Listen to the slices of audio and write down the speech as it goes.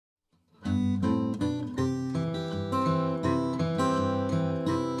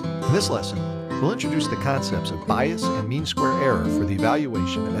In this lesson, we'll introduce the concepts of bias and mean square error for the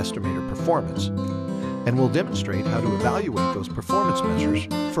evaluation of estimator performance, and we'll demonstrate how to evaluate those performance measures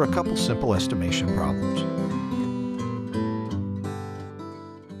for a couple simple estimation problems.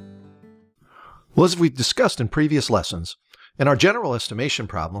 Well, as we've discussed in previous lessons, in our general estimation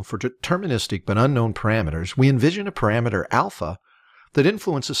problem for deterministic but unknown parameters, we envision a parameter alpha that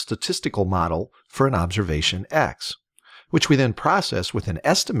influences a statistical model for an observation x, which we then process with an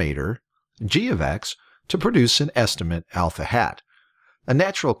estimator, g of x, to produce an estimate alpha hat. A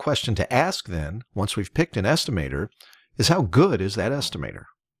natural question to ask then, once we've picked an estimator, is how good is that estimator?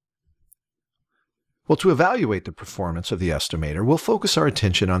 Well, to evaluate the performance of the estimator, we'll focus our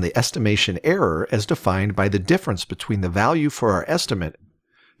attention on the estimation error as defined by the difference between the value for our estimate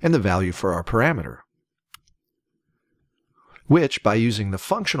and the value for our parameter, which, by using the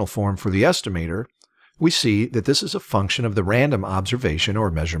functional form for the estimator, we see that this is a function of the random observation or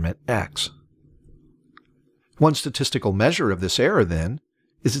measurement x. One statistical measure of this error, then,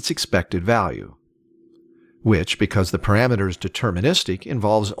 is its expected value, which, because the parameter is deterministic,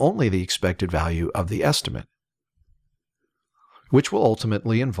 involves only the expected value of the estimate, which will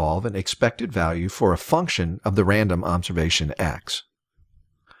ultimately involve an expected value for a function of the random observation x.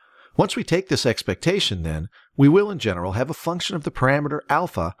 Once we take this expectation, then, we will in general have a function of the parameter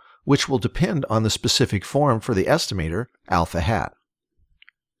alpha which will depend on the specific form for the estimator alpha hat.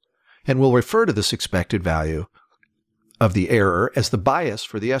 And we'll refer to this expected value of the error as the bias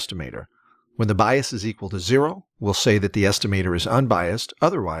for the estimator. When the bias is equal to 0, we'll say that the estimator is unbiased.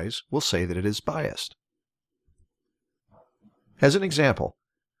 Otherwise, we'll say that it is biased. As an example,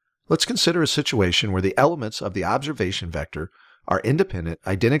 let's consider a situation where the elements of the observation vector are independent,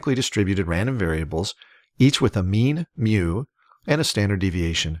 identically distributed random variables, each with a mean mu and a standard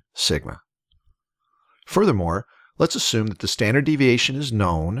deviation sigma. Furthermore, let's assume that the standard deviation is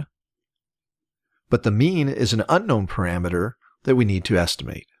known, but the mean is an unknown parameter that we need to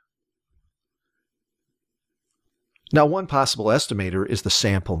estimate. Now, one possible estimator is the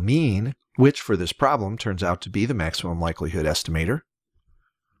sample mean, which for this problem turns out to be the maximum likelihood estimator.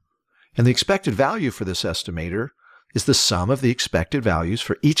 And the expected value for this estimator is the sum of the expected values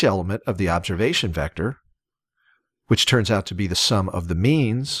for each element of the observation vector, which turns out to be the sum of the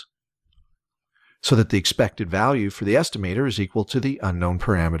means, so that the expected value for the estimator is equal to the unknown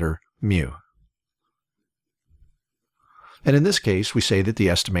parameter mu. And in this case, we say that the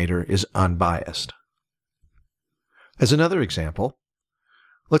estimator is unbiased. As another example,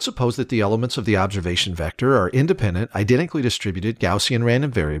 let's suppose that the elements of the observation vector are independent, identically distributed Gaussian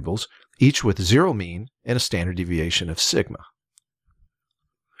random variables, each with 0 mean and a standard deviation of sigma,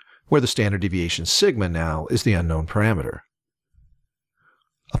 where the standard deviation sigma now is the unknown parameter.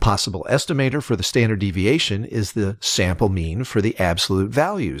 A possible estimator for the standard deviation is the sample mean for the absolute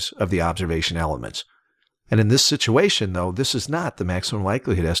values of the observation elements. And in this situation, though, this is not the maximum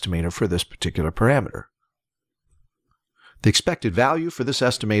likelihood estimator for this particular parameter. The expected value for this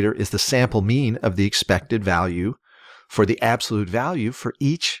estimator is the sample mean of the expected value for the absolute value for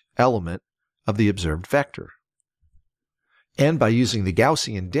each element of the observed vector. And by using the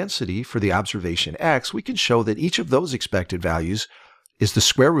Gaussian density for the observation x, we can show that each of those expected values is the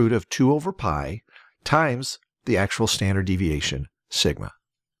square root of 2 over pi times the actual standard deviation sigma.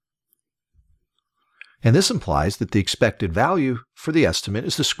 And this implies that the expected value for the estimate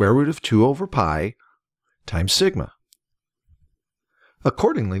is the square root of 2 over pi times sigma.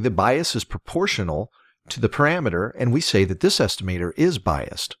 Accordingly, the bias is proportional to the parameter, and we say that this estimator is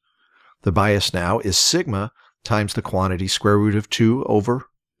biased. The bias now is sigma times the quantity square root of 2 over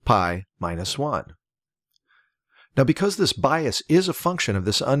pi minus 1. Now, because this bias is a function of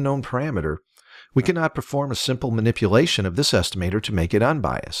this unknown parameter, we cannot perform a simple manipulation of this estimator to make it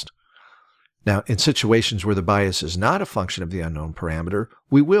unbiased. Now, in situations where the bias is not a function of the unknown parameter,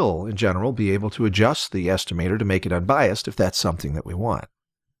 we will, in general, be able to adjust the estimator to make it unbiased if that's something that we want.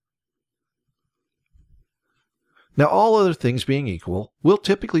 Now, all other things being equal, we'll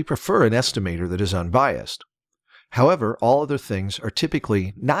typically prefer an estimator that is unbiased. However, all other things are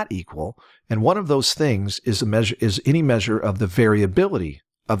typically not equal, and one of those things is any measure of the variability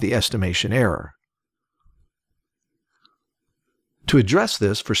of the estimation error. To address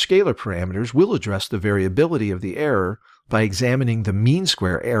this for scalar parameters, we'll address the variability of the error by examining the mean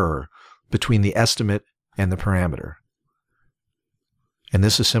square error between the estimate and the parameter. And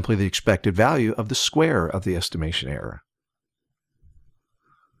this is simply the expected value of the square of the estimation error.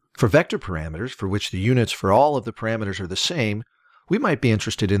 For vector parameters, for which the units for all of the parameters are the same, we might be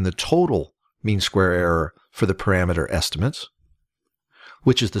interested in the total mean square error for the parameter estimates,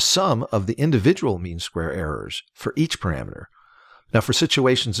 which is the sum of the individual mean square errors for each parameter. Now, for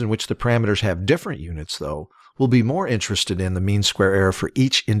situations in which the parameters have different units, though, we'll be more interested in the mean square error for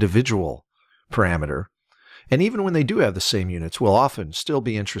each individual parameter. And even when they do have the same units, we'll often still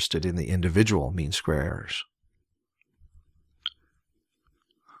be interested in the individual mean square errors.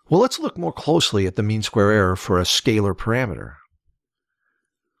 Well, let's look more closely at the mean square error for a scalar parameter.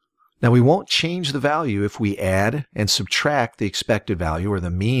 Now, we won't change the value if we add and subtract the expected value, or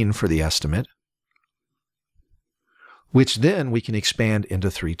the mean for the estimate, which then we can expand into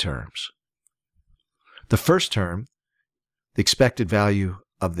three terms. The first term, the expected value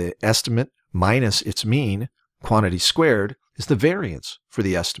of the estimate minus its mean, quantity squared, is the variance for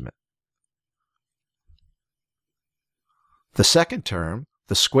the estimate. The second term,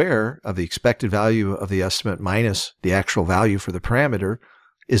 the square of the expected value of the estimate minus the actual value for the parameter,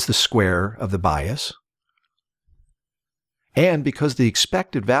 is the square of the bias. And because the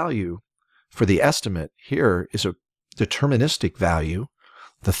expected value for the estimate here is a deterministic value,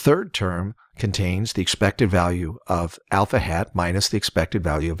 the third term contains the expected value of alpha hat minus the expected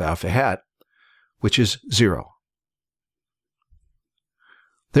value of alpha hat, which is 0.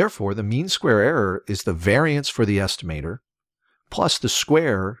 Therefore, the mean square error is the variance for the estimator plus the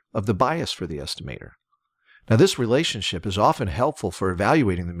square of the bias for the estimator. Now, this relationship is often helpful for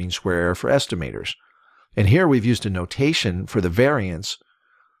evaluating the mean square error for estimators. And here we've used a notation for the variance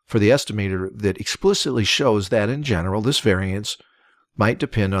for the estimator that explicitly shows that, in general, this variance might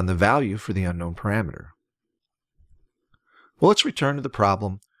depend on the value for the unknown parameter. Well, let's return to the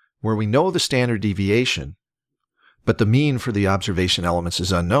problem where we know the standard deviation, but the mean for the observation elements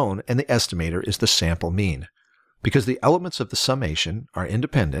is unknown, and the estimator is the sample mean. Because the elements of the summation are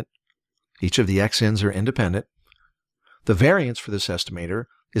independent, each of the xn's are independent, the variance for this estimator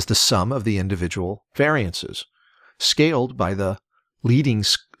is the sum of the individual variances, scaled by the leading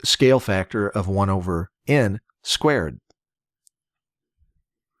scale factor of 1 over n squared.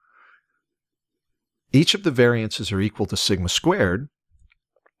 Each of the variances are equal to sigma squared,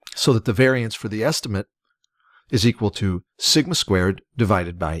 so that the variance for the estimate is equal to sigma squared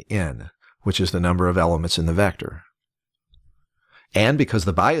divided by n, which is the number of elements in the vector. And because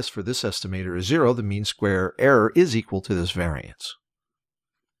the bias for this estimator is 0, the mean square error is equal to this variance.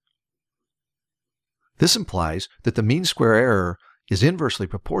 This implies that the mean square error is inversely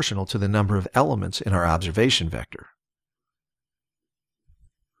proportional to the number of elements in our observation vector.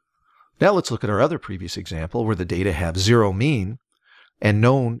 Now let's look at our other previous example where the data have 0 mean and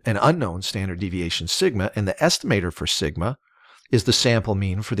known and unknown standard deviation sigma, and the estimator for sigma is the sample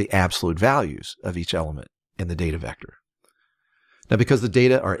mean for the absolute values of each element in the data vector. Now, because the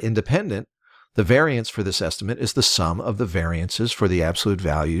data are independent, the variance for this estimate is the sum of the variances for the absolute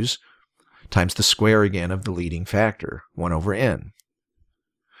values times the square again of the leading factor, 1 over n.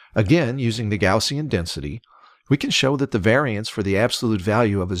 Again, using the Gaussian density, we can show that the variance for the absolute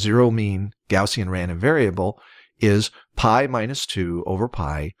value of a 0 mean Gaussian random variable is pi minus 2 over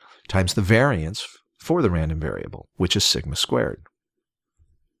pi times the variance for the random variable, which is sigma squared.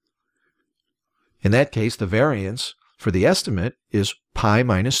 In that case, the variance for the estimate is pi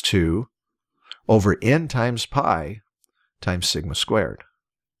minus 2 over n times pi times sigma squared.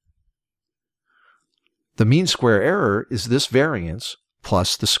 The mean square error is this variance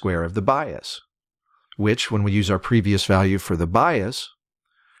plus the square of the bias, which, when we use our previous value for the bias,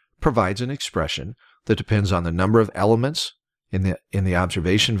 provides an expression that depends on the number of elements in the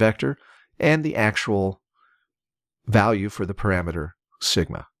observation vector and the actual value for the parameter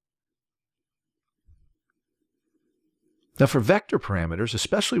sigma. Now, for vector parameters,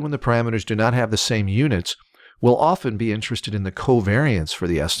 especially when the parameters do not have the same units, we'll often be interested in the covariance for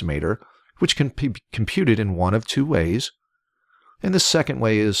the estimator, which can be computed in one of two ways, and the second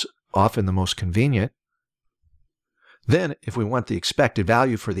way is often the most convenient. Then, if we want the expected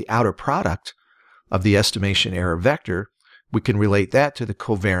value for the outer product of the estimation error vector, we can relate that to the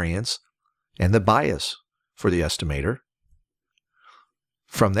covariance and the bias for the estimator.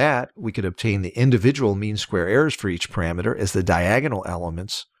 From that, we could obtain the individual mean square errors for each parameter as the diagonal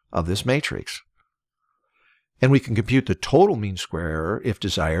elements of this matrix. And we can compute the total mean square error, if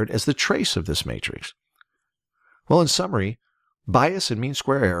desired, as the trace of this matrix. Well, in summary, bias and mean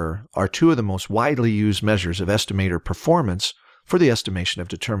square error are two of the most widely used measures of estimator performance for the estimation of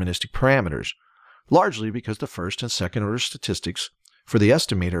deterministic parameters, largely because the first and second order statistics for the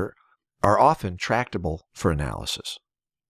estimator are often tractable for analysis.